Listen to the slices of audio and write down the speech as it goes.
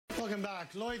Welcome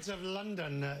back. Lloyd's of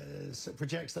London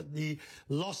projects that the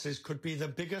losses could be the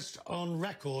biggest on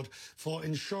record for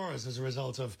insurers as a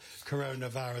result of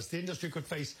coronavirus. The industry could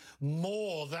face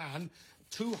more than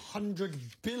 $200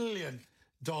 billion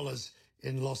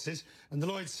in losses. And the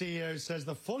Lloyd's CEO says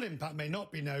the full impact may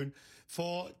not be known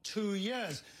for 2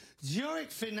 years. Zurich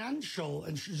Insurance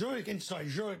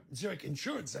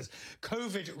says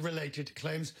COVID-related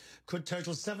claims could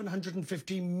total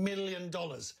 $750 million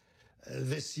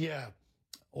this year.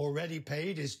 Already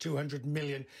paid is $200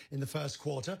 million in the first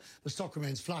quarter. The stock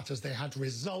remains flat as they had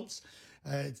results.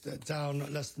 It's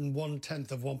down less than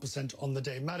 0.1% on the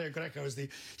day. Mario Greco is the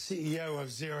CEO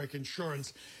of Zurich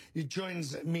Insurance. He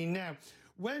joins me now.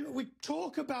 When we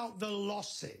talk about the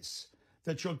losses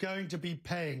that you're going to be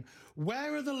paying,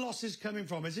 where are the losses coming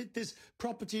from? Is it this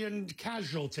property and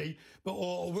casualty,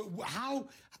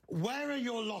 where are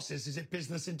your losses? Is it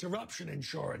business interruption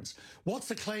insurance? What's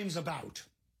the claims about?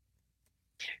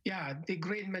 Yeah, the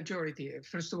great majority,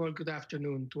 first of all, good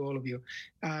afternoon to all of you.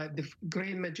 The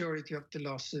great majority of the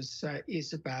losses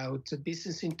is about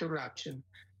business interruption,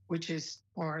 which is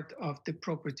part of the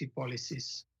property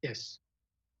policies, yes.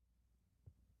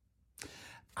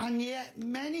 And yet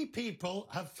many people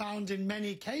have found in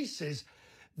many cases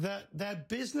that their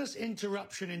business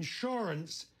interruption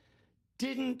insurance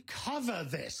didn't cover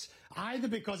this, either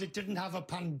because it didn't have a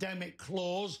pandemic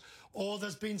clause or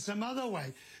there's been some other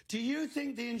way. Do you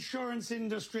think the insurance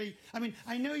industry, I mean,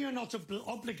 I know you're not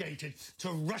obligated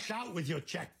to rush out with your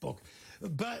checkbook,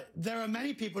 but there are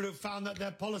many people who've found that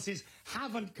their policies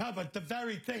haven't covered the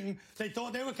very thing they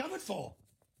thought they were covered for.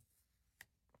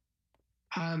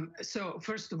 So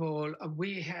first of all,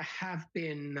 we have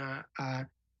been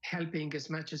helping as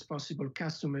much as possible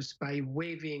customers by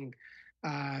waiving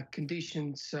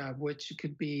conditions which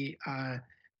could be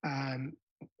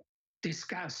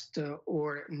discussed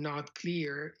or not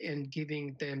clear, and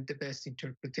giving them the best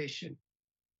interpretation.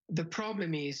 The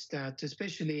problem is that,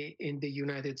 especially in the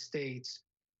United States,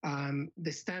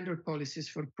 the standard policies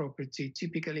for property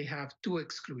typically have two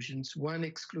exclusions. One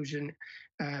exclusion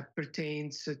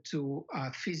pertains to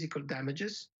physical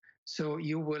damages. So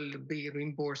you will be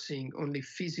reimbursing only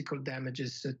physical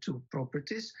damages to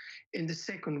properties. And the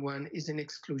second one is an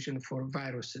exclusion for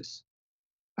viruses.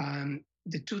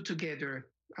 The two together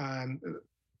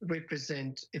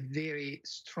represent a very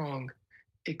strong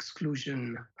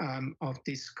exclusion of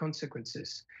these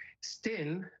consequences.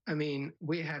 Still, I mean,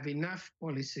 we have enough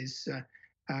policies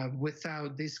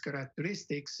without these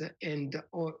characteristics, and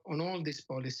on all these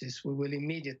policies, we will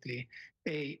immediately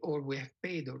pay, or we have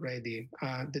paid already,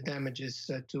 the damages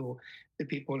to the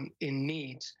people in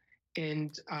need.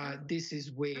 And this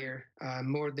is where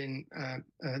more than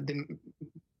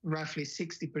roughly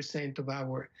 60% of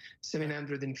our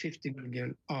 750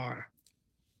 million are.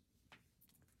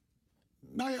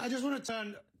 I just want to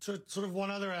turn to sort of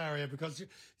one other area, because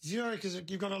Zurich is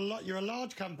you're a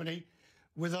large company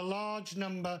with a large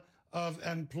number of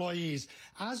employees.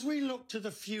 As we look to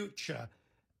the future,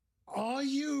 are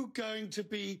you going to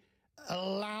be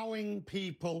allowing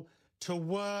people to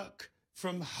work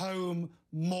from home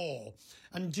more?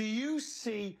 And do you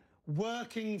see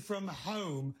working from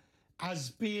home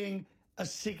as being a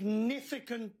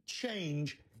significant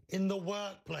change in the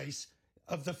workplace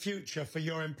of the future for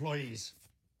your employees?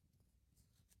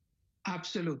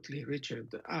 Absolutely,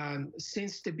 Richard.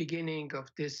 Since the beginning of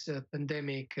this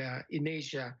pandemic in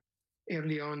Asia,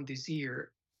 early on this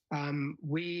year,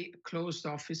 we closed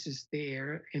offices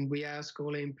there, and we asked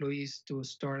all employees to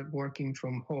start working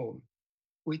from home.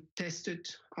 We tested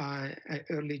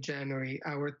early January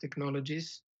our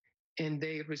technologies, and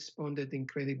they responded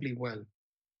incredibly well.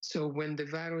 So when the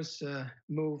virus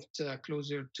moved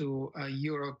closer to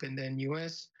Europe and then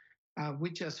US,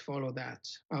 we just followed that.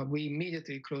 We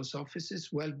immediately closed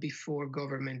offices well before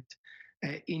government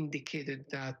indicated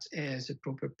that as a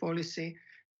proper policy,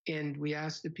 and we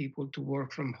asked the people to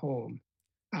work from home.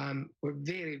 We're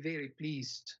very, very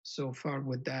pleased so far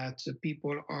with that. So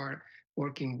people are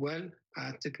working well,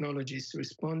 technology is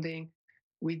responding.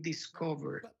 We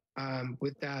discovered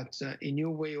with that a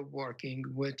new way of working,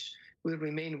 which will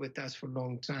remain with us for a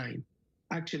long time.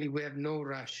 Actually, we have no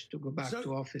rush to go back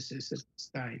to offices at this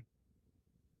time.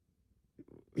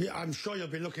 Yeah, I'm sure you'll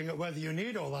be looking at whether you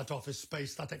need all that office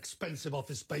space, that expensive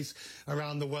office space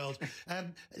around the world.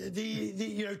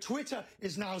 Twitter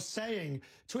is now saying,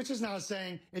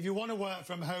 if you want to work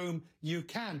from home, you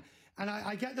can. And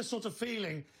I get the sort of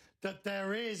feeling that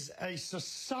there is a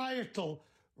societal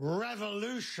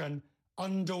revolution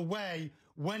underway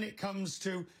when it comes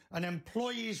to an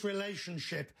employee's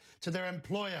relationship to their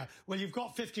employer. Well, you've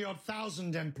got 50-odd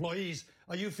thousand employees.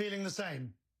 Are you feeling the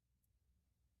same?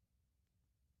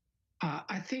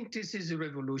 I think this is a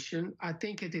revolution. I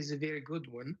think it is a very good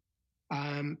one.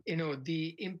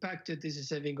 The impact that this is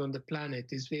having on the planet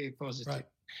is very positive. Right.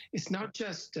 It's not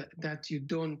just that you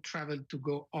don't travel to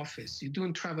go office, you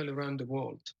don't travel around the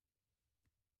world.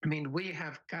 I mean, we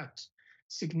have cut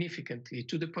significantly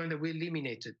to the point that we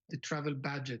eliminated the travel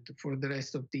budget for the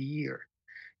rest of the year.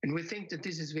 And we think that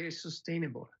this is very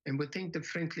sustainable. And we think that,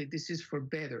 frankly, this is for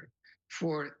better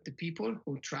for the people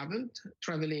who traveled.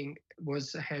 Traveling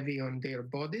was heavy on their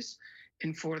bodies,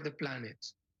 and for the planet.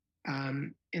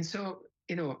 And so,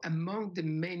 among the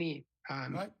many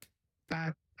Right.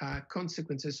 bad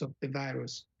consequences of the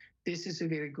virus, this is a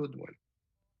very good one.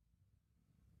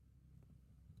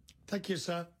 Thank you,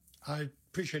 sir. I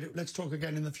appreciate it. Let's talk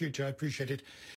again in the future. I appreciate it.